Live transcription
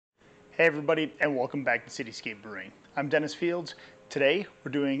Hey everybody, and welcome back to Cityscape Brewing. I'm Dennis Fields. Today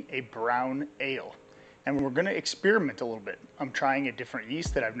we're doing a brown ale, and we're going to experiment a little bit. I'm trying a different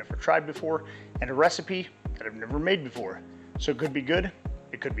yeast that I've never tried before, and a recipe that I've never made before. So it could be good,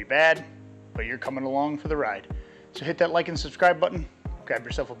 it could be bad, but you're coming along for the ride. So hit that like and subscribe button, grab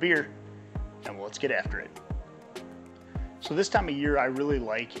yourself a beer, and let's get after it. So this time of year, I really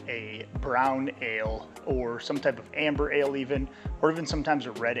like a brown ale or some type of amber ale even, or even sometimes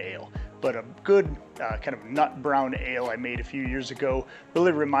a red ale. But a good kind of nut brown ale I made a few years ago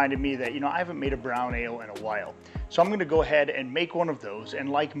really reminded me that, I haven't made a brown ale in a while. So I'm gonna go ahead and make one of those.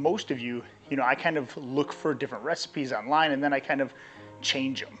 And like most of you, I kind of look for different recipes online and then I kind of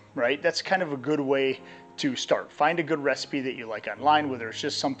change them, right? That's kind of a good way to start. Find a good recipe that you like online, whether it's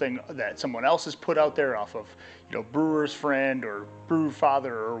just something that someone else has put out there off of, Brewer's Friend or Brew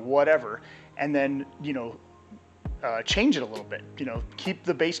Father or whatever, and then, change it a little bit. Keep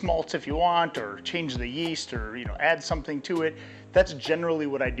the base malts if you want, or change the yeast, or add something to it. That's generally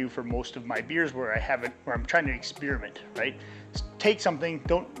what I do for most of my beers where I'm trying to experiment, right? Take something,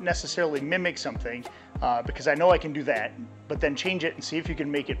 don't necessarily mimic something, because I know I can do that, but then change it and see if you can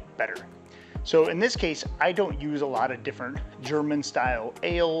make it better. So in this case, I don't use a lot of different German style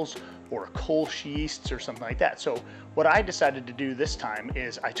ales or Kolsch yeasts or something like that. So what I decided to do this time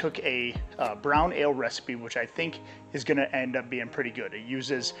is I took a brown ale recipe, which I think is gonna end up being pretty good. It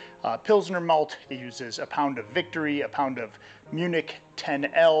uses Pilsner Malt, it uses a pound of Victory, a pound of Munich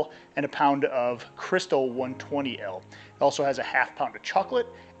 10L, and a pound of Crystal 120L. It also has a half pound of chocolate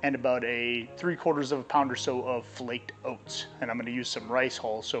and about a 3/4 of a pound or so of flaked oats. And I'm gonna use some rice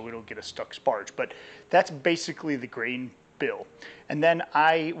hulls so we don't get a stuck sparge. But that's basically the grain bill. And then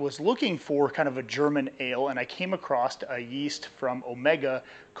I was looking for kind of a German ale, and I came across a yeast from Omega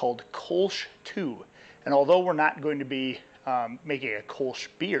called Kolsch II. And although we're not going to be making a Kolsch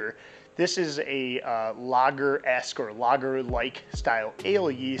beer, this is a lager-esque or lager-like style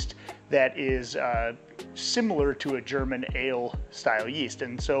ale yeast that is similar to a German ale style yeast.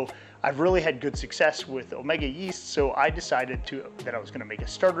 And so I've really had good success with Omega yeast, so I decided that I was gonna make a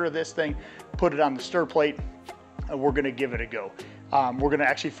starter of this thing, put it on the stir plate, and we're gonna give it a go. We're gonna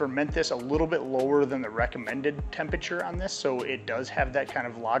actually ferment this a little bit lower than the recommended temperature on this, so it does have that kind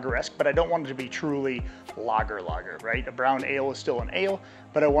of lager-esque, but I don't want it to be truly lager, right? A brown ale is still an ale,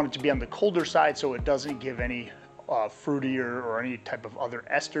 but I want it to be on the colder side so it doesn't give any fruitier or any type of other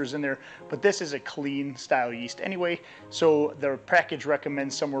esters in there. But this is a clean style yeast anyway, so the package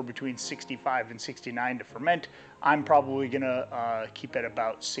recommends somewhere between 65 and 69 to ferment. I'm probably gonna keep it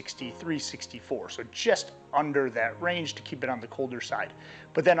about 63, 64, so just under that range to keep it on the colder side.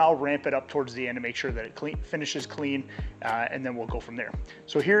 But then I'll ramp it up towards the end to make sure that it finishes clean, and then we'll go from there.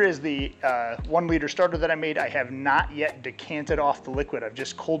 So here is the 1 liter starter that I made. I have not yet decanted off the liquid. I've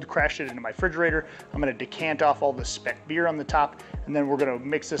just cold crashed it into my refrigerator. I'm gonna decant off all the spent beer on the top, and then we're gonna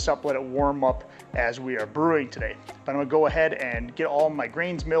mix this up, let it warm up as we are brewing today. But I'm gonna go ahead and get all my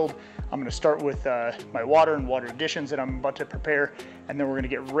grains milled. I'm gonna start with my water and water additions that I'm about to prepare, and then we're gonna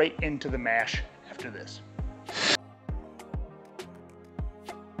get right into the mash after this.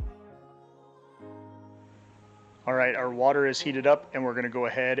 All right, our water is heated up and we're gonna go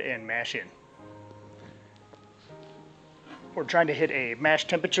ahead and mash in. We're trying to hit a mash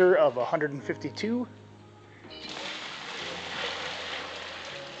temperature of 152.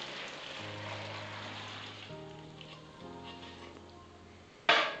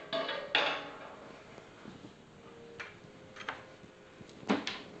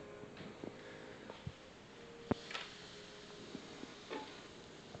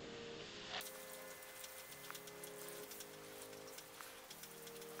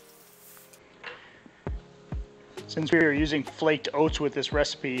 Since we are using flaked oats with this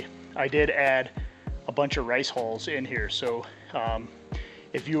recipe, I did add a bunch of rice hulls in here. So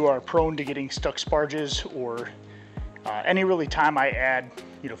if you are prone to getting stuck sparges, or any really time I add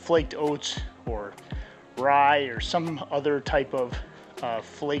flaked oats or rye or some other type of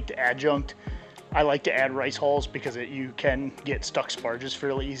flaked adjunct, I like to add rice hulls because you can get stuck sparges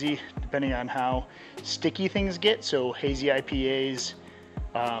fairly easy depending on how sticky things get. So hazy IPAs,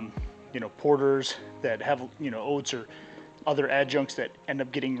 porters that have oats or other adjuncts that end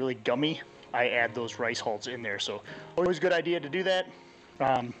up getting really gummy, I add those rice hulls in there. So always a good idea to do that.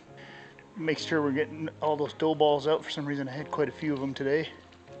 Make sure we're getting all those dough balls out. For some reason I had quite a few of them today.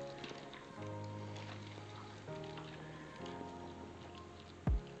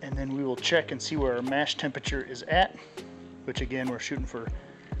 And then we will check and see where our mash temperature is at, which again we're shooting for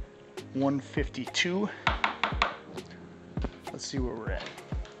 152. Let's see where we're at.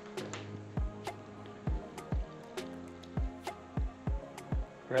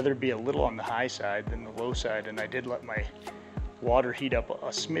 rather be a little on the high side than the low side, and I did let my water heat up a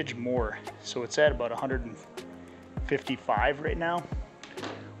smidge more. So it's at about 155 right now,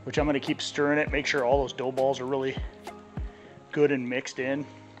 which I'm gonna keep stirring it, make sure all those dough balls are really good and mixed in.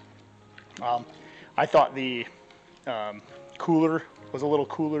 I thought the cooler was a little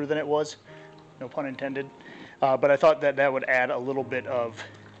cooler than it was, no pun intended, but I thought that that would add a little bit of,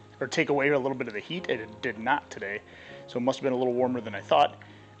 or take away a little bit of the heat, and it did not today. So it must have been a little warmer than I thought.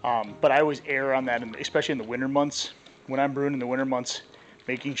 But I always err on that, especially in the winter months. When I'm brewing in the winter months,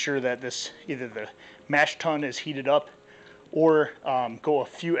 making sure that this, either the mash tun is heated up, or go a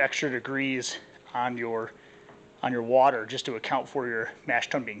few extra degrees on your water, just to account for your mash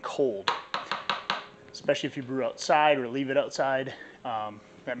tun being cold. Especially if you brew outside or leave it outside,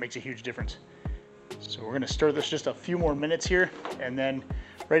 that makes a huge difference. So we're gonna stir this just a few more minutes here, and then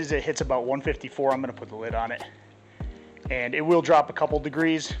right as it hits about 154, I'm gonna put the lid on it. And it will drop a couple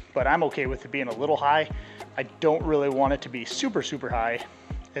degrees, but I'm okay with it being a little high. I don't really want it to be super, super high.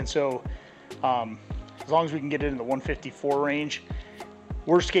 And so as long as we can get it in the 154 range.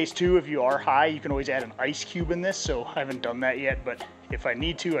 Worst case too, if you are high, you can always add an ice cube in this. So I haven't done that yet, but if I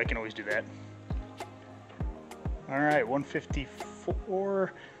need to, I can always do that. All right,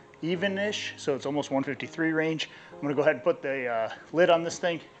 154 even-ish, so it's almost 153 range. I'm gonna go ahead and put the lid on this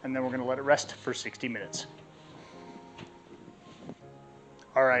thing, and then we're gonna let it rest for 60 minutes.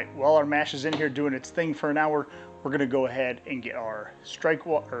 All right, while our mash is in here doing its thing for an hour, we're gonna go ahead and get our strike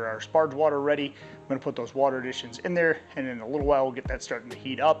water, or our sparge water ready. I'm gonna put those water additions in there, and in a little while we'll get that starting to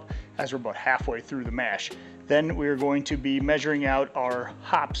heat up as we're about halfway through the mash. Then we're going to be measuring out our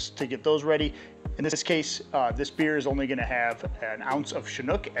hops to get those ready. In this case, this beer is only gonna have an ounce of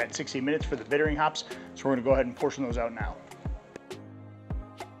Chinook at 60 minutes for the bittering hops, so we're gonna go ahead and portion those out now.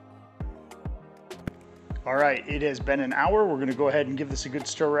 All right, it has been an hour. We're gonna go ahead and give this a good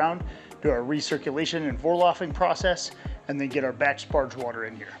stir around, do our recirculation and vorlaughing process, and then get our batch sparge water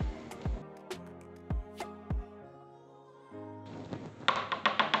in here.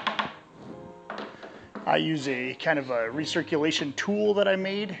 I use a kind of a recirculation tool that I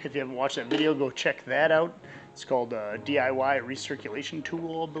made. If you haven't watched that video, go check that out. It's called a DIY recirculation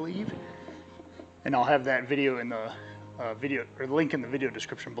tool, I believe. And I'll have that video in the video, or link in the video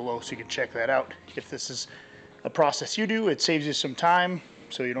description below, so you can check that out. If this is a process you do, it saves you some time,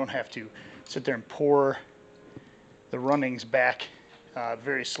 so you don't have to sit there and pour the runnings back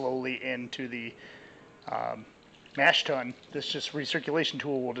very slowly into the mash tun. This just recirculation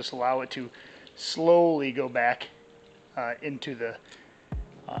tool will just allow it to slowly go back into the,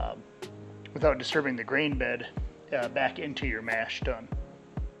 without disturbing the grain bed, back into your mash tun.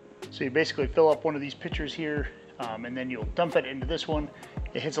 So you basically fill up one of these pitchers here, and then you'll dump it into this one.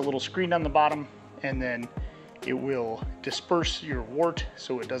 It hits a little screen on the bottom, and then it will disperse your wort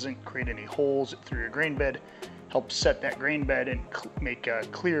so it doesn't create any holes through your grain bed, help set that grain bed and make a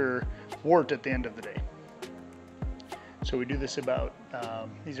clearer wort at the end of the day. So we do this about,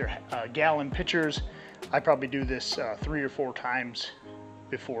 these are gallon pitchers. I probably do this 3 or 4 times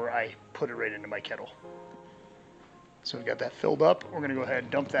before I put it right into my kettle. So we got that filled up. We're gonna go ahead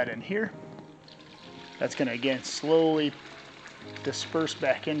and dump that in here. That's gonna, again, slowly disperse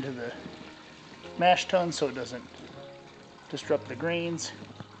back into the mash tun so it doesn't disrupt the grains,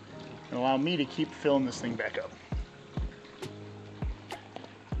 and allow me to keep filling this thing back up.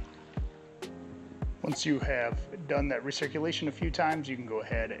 Once you have done that recirculation a few times, you can go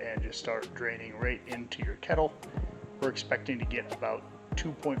ahead and just start draining right into your kettle. We're expecting to get about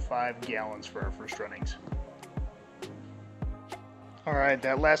 2.5 gallons for our first runnings. All right,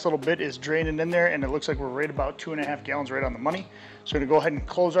 that last little bit is draining in there, and it looks like we're right about 2.5 gallons, right on the money. So we're gonna go ahead and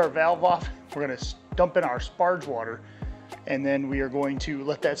close our valve off. We're gonna dump in our sparge water, and then we are going to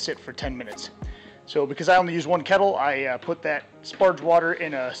let that sit for 10 minutes. So because I only use one kettle, I put that sparge water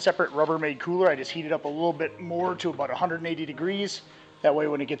in a separate Rubbermaid cooler. I just heat it up a little bit more to about 180 degrees. That way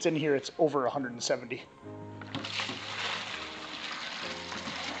when it gets in here, it's over 170.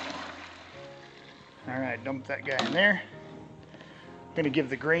 All right, dump that guy in there. I'm gonna give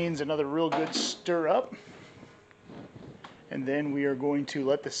the grains another real good stir up. And then we are going to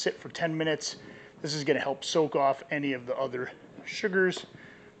let this sit for 10 minutes. This is gonna help soak off any of the other sugars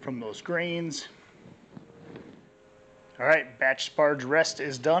from those grains. All right, batch sparge rest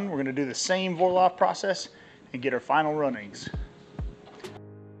is done. We're gonna do the same vorlaugh process and get our final runnings.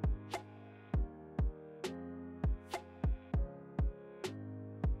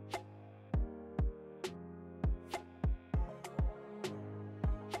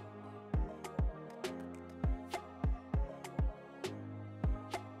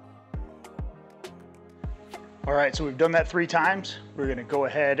 All right, so we've done that 3 times. We're gonna go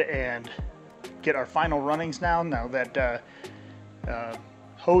ahead and get our final runnings now. Now that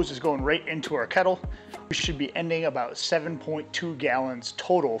hose is going right into our kettle, we should be ending about 7.2 gallons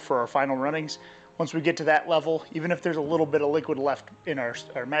total for our final runnings. Once we get to that level, even if there's a little bit of liquid left in our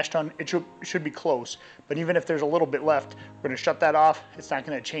mash tun, it should be close. But even if there's a little bit left, we're gonna shut that off. It's not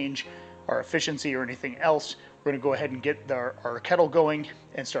gonna change our efficiency or anything else. We're gonna go ahead and get our kettle going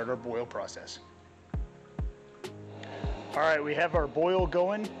and start our boil process. All right, we have our boil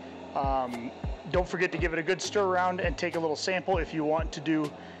going. Don't forget to give it a good stir around and take a little sample if you want to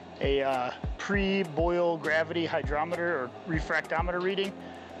do a pre-boil gravity hydrometer or refractometer reading.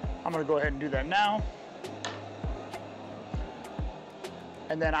 I'm gonna go ahead and do that now.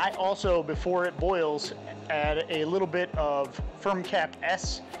 And then I also, before it boils, add a little bit of firm cap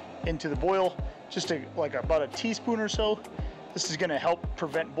S into the boil, just like about a teaspoon or so. This is gonna help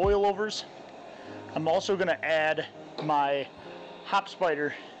prevent boilovers. I'm also gonna add my hop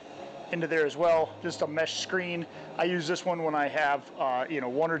spider into there as well, just a mesh screen. I use this one when I have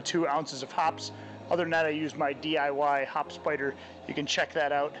 1 or 2 ounces of hops. Other than that, I use my DIY hop spider. You can check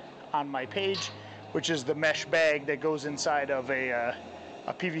that out on my page, which is the mesh bag that goes inside of a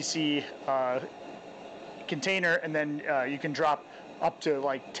PVC container, and then you can drop up to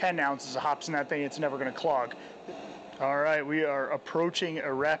like 10 ounces of hops in that thing. It's never gonna clog. All right, we are approaching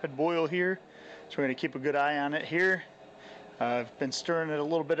a rapid boil here, so we're gonna keep a good eye on it here. I've been stirring it a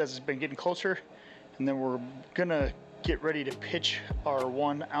little bit as it's been getting closer, and then we're gonna get ready to pitch our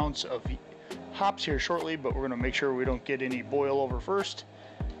 1 ounce of hops here shortly, but we're gonna make sure we don't get any boil over first.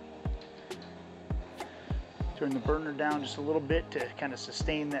 Turn the burner down just a little bit to kind of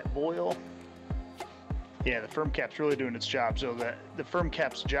sustain that boil. Yeah, the firm cap's really doing its job. So the firm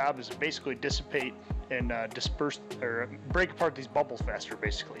cap's job is to basically dissipate and disperse or break apart these bubbles faster,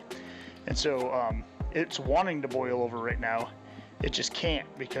 basically. And so it's wanting to boil over right now. It just can't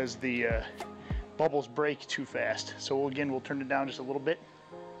because the bubbles break too fast. So we'll turn it down just a little bit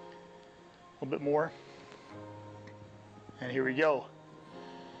more. And here we go.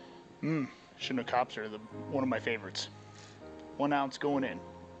 Chinook hops are one of my favorites. 1 ounce going in.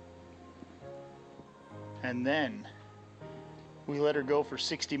 And then we let her go for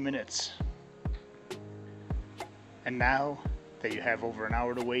 60 minutes. And now that you have over an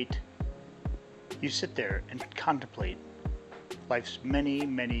hour to wait, you sit there and contemplate life's many,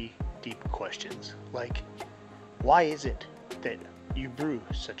 many deep questions. Like, why is it that you brew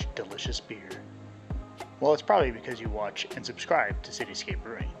such delicious beer? Well, it's probably because you watch and subscribe to Cityscape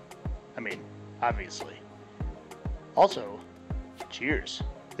Brewing. I mean, obviously. Also, cheers.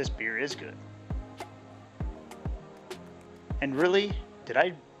 This beer is good. And really, did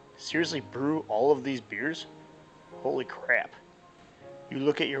I seriously brew all of these beers? Holy crap. You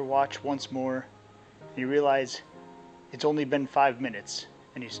look at your watch once more, and you realize it's only been 5 minutes,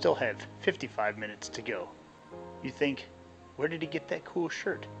 and you still have 55 minutes to go. You think, where did he get that cool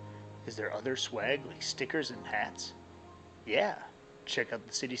shirt? Is there other swag like stickers and hats? Yeah, check out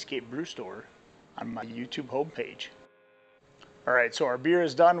the Cityscape Brew Store on my YouTube homepage. All right, so our beer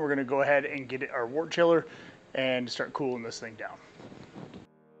is done. We're gonna go ahead and get our wort chiller and start cooling this thing down.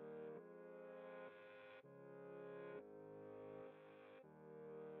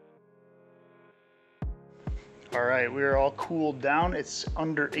 All right, we are all cooled down. It's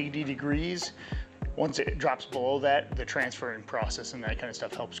under 80 degrees. Once it drops below that, the transferring process and that kind of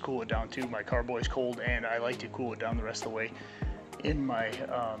stuff helps cool it down too. My carboy's cold, and I like to cool it down the rest of the way in my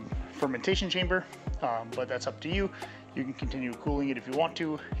fermentation chamber, but that's up to you. You can continue cooling it if you want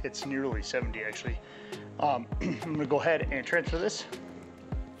to. It's nearly 70 actually. I'm gonna go ahead and transfer this.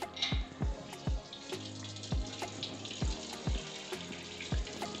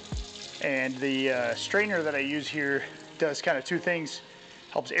 And the strainer that I use here does kind of 2 things.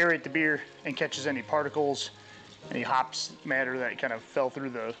 Helps aerate the beer and catches any particles, any hops matter that kind of fell through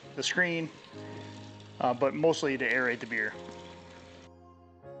the screen, but mostly to aerate the beer.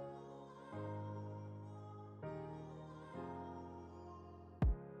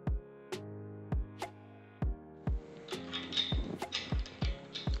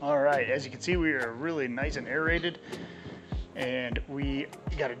 All right, as you can see, we are really nice and aerated, and we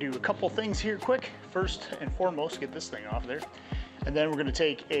got to do a couple things here quick. First and foremost, get this thing off there, and then we're going to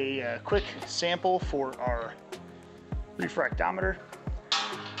take a quick sample for our refractometer.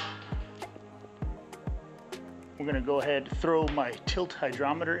 We're going to go ahead and throw my tilt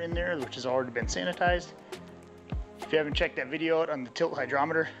hydrometer in there, which has already been sanitized. If you haven't checked that video out on the tilt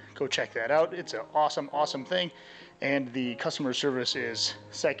hydrometer, go check that out. It's an awesome, awesome thing, and the customer service is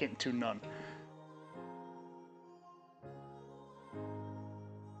second to none.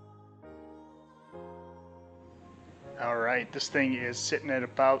 right, this thing is sitting at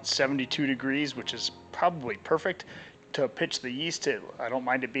about 72 degrees, which is probably perfect to pitch the yeast to. I don't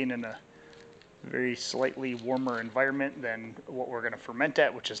mind it being in a very slightly warmer environment than what we're going to ferment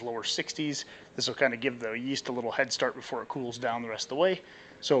at, which is lower 60s. This will kind of give the yeast a little head start before it cools down the rest of the way.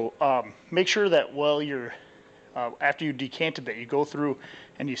 So make sure that while you're after you decanted that, you go through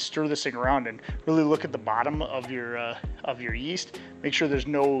and you stir this thing around and really look at the bottom of your yeast. Make sure there's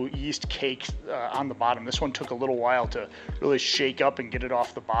no yeast cake on the bottom. This one took a little while to really shake up and get it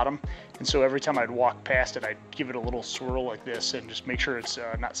off the bottom. And so every time I'd walk past it, I'd give it a little swirl like this and just make sure it's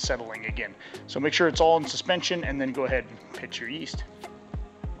not settling again. So make sure it's all in suspension and then go ahead and pitch your yeast.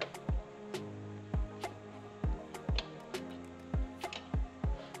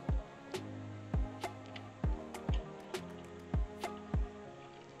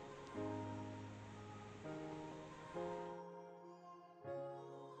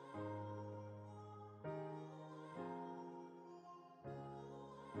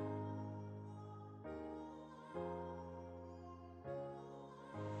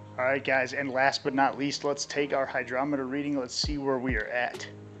 All right, guys, and last but not least, let's take our hydrometer reading. Let's see where we are at.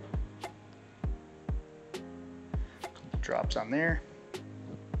 Couple drops on there.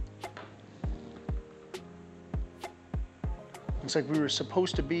 Looks like we were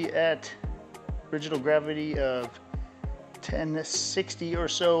supposed to be at original gravity of 1060 or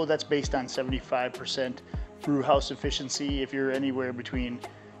so. That's based on 75% brew house efficiency. If you're anywhere between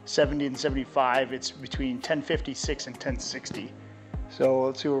 70 and 75, it's between 1056 and 1060. So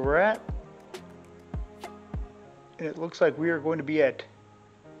let's see where we're at. And it looks like we are going to be at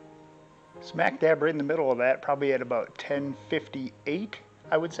smack dab right in the middle of that, probably at about 1058,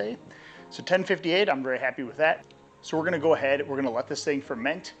 I would say. So 1058, I'm very happy with that. So we're gonna go ahead, we're gonna let this thing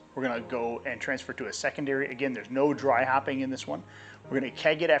ferment. We're gonna go and transfer to a secondary. Again, there's no dry hopping in this one. We're gonna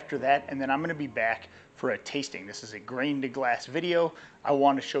keg it after that, and then I'm gonna be back for a tasting. This is a grain to glass video. I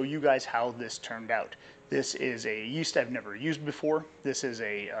wanna show you guys how this turned out. This is a yeast I've never used before. This is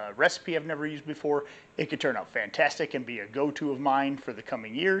a recipe I've never used before. It could turn out fantastic and be a go-to of mine for the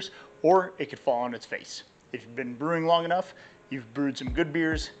coming years, or it could fall on its face. If you've been brewing long enough, you've brewed some good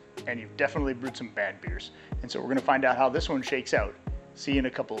beers, and you've definitely brewed some bad beers. And so we're gonna find out how this one shakes out. See you in a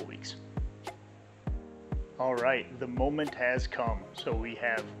couple of weeks. All right, the moment has come. So we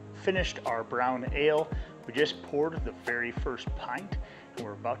have finished our brown ale. We just poured the very first pint, and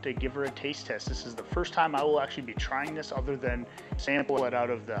we're about to give her a taste test. This is the first time I will actually be trying this other than sample it out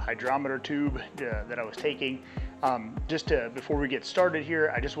of the hydrometer tube that I was taking. Before we get started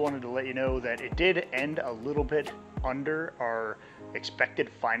here, I just wanted to let you know that it did end a little bit under our expected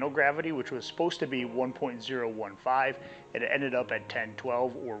final gravity, which was supposed to be 1.015. It ended up at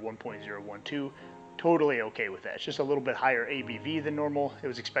 1012 or 1.012. Totally okay with that. It's just a little bit higher ABV than normal. It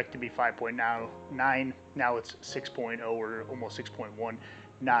was expected to be 5.9. Now it's 6.0 or almost 6.1.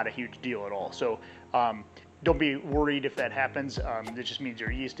 Not a huge deal at all. So don't be worried if that happens. It just means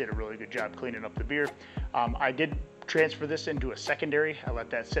your yeast did a really good job cleaning up the beer. I did transfer this into a secondary. I let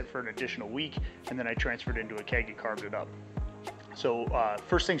that sit for an additional week, and then I transferred it into a keg and carved it up. So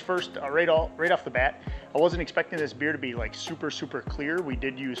first things first, right off the bat, I wasn't expecting this beer to be like super clear. We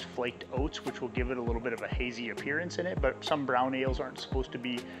did use flaked oats, which will give it a little bit of a hazy appearance in it, but some brown ales aren't supposed to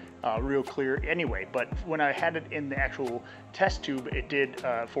be real clear anyway. But when I had it in the actual test tube, it did,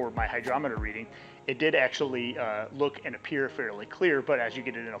 for my hydrometer reading, it did actually look and appear fairly clear, but as you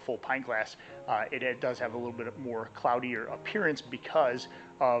get it in a full pint glass, it does have a little bit more cloudier appearance because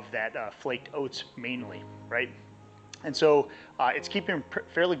of that flaked oats mainly, right? And so it's keeping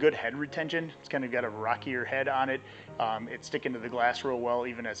fairly good head retention. It's kind of got a rockier head on it. It's sticking to the glass real well,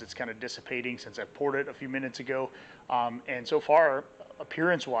 even as it's kind of dissipating since I poured it a few minutes ago. And so far,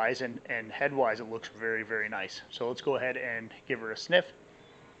 appearance-wise and head-wise, it looks very nice. So let's go ahead and give her a sniff.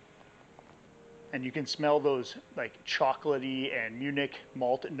 And you can smell those like chocolatey and Munich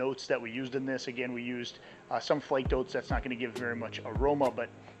malt notes that we used in this. Again, we used some flaked oats. That's not going to give very much aroma, but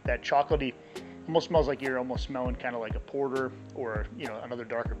that chocolatey almost smells like you're almost smelling kind of like a porter or another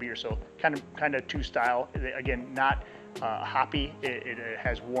darker beer. So kind of two style. Again, not hoppy. It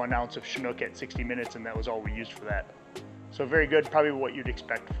has 1 ounce of Chinook at 60 minutes, and that was all we used for that. So very good, probably what you'd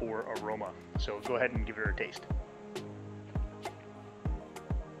expect for aroma. So go ahead and give it a taste.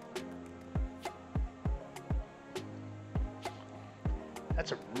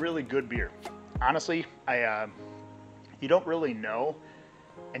 That's a really good beer. Honestly, you don't really know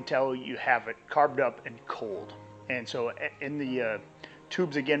until you have it carved up and cold. And so in the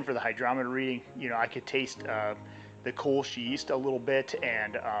tubes, again, for the hydrometer reading, I could taste the Kolsch yeast a little bit,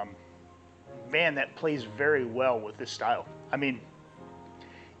 and man, that plays very well with this style. I mean,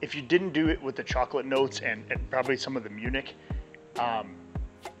 If you didn't do it with the chocolate notes and probably some of the Munich,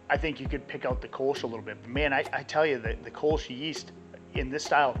 I think you could pick out the Kolsch a little bit. But man, I tell you that the Kolsch yeast in this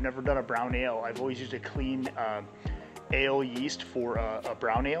style, I've never done a brown ale. I've always used a clean ale yeast for a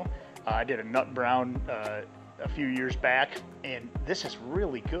brown ale. I did a nut brown a few years back, and this is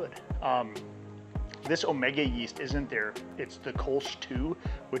really good. This Omega yeast isn't there. It's the Kolsch II,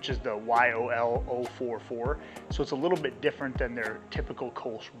 which is the OYL-044. So it's a little bit different than their typical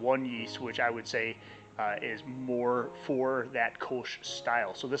Kolsch I yeast, which I would say is more for that Kolsch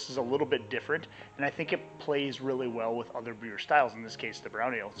style. So this is a little bit different, and I think it plays really well with other beer styles, in this case the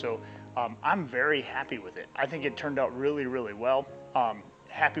brown ale. So I'm very happy with it. I think it turned out really, really well.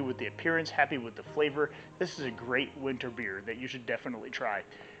 Happy with the appearance, happy with the flavor. This is a great winter beer that you should definitely try.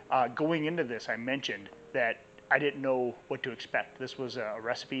 Going into this, I mentioned that I didn't know what to expect. This was a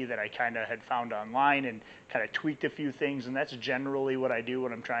recipe that I kind of had found online and kind of tweaked a few things, and that's generally what I do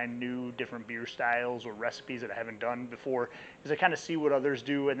when I'm trying new different beer styles or recipes that I haven't done before, is I kind of see what others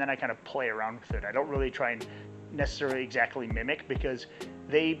do and then I kind of play around with it. I don't really try and necessarily exactly mimic, because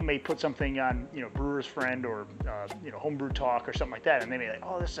they may put something on, you know, Brewer's Friend or you know, Homebrew Talk or something like that, and they may be like,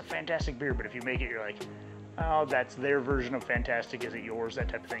 oh, this is a fantastic beer, but if you make it, you're like, oh, that's their version of fantastic, is it yours, that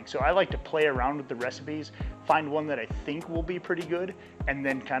type of thing. So I like to play around with the recipes, find one that I think will be pretty good, and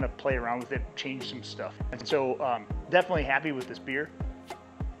then kind of play around with it, change some stuff. And so definitely happy with this beer.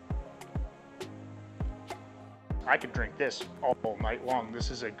 I could drink this all night long.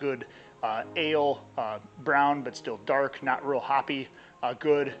 This is a good ale, brown but still dark, not real hoppy.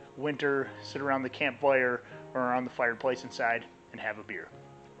 Good winter, sit around the campfire or around the fireplace inside and have a beer.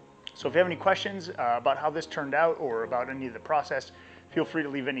 So if you have any questions about how this turned out or about any of the process, feel free to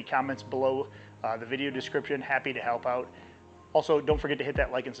leave any comments below the video description. Happy to help out. Also, don't forget to hit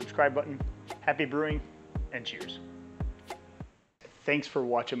that like and subscribe button. Happy brewing, and cheers. Thanks for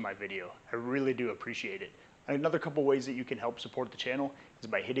watching my video. I really do appreciate it. Another couple ways that you can help support the channel is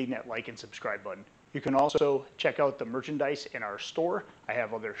by hitting that like and subscribe button. You can also check out the merchandise in our store. I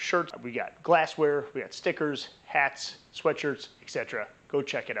have other shirts, we got glassware, we got stickers, hats, sweatshirts, etc. Go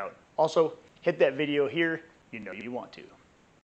check it out. Also, hit that video here, you know you want to.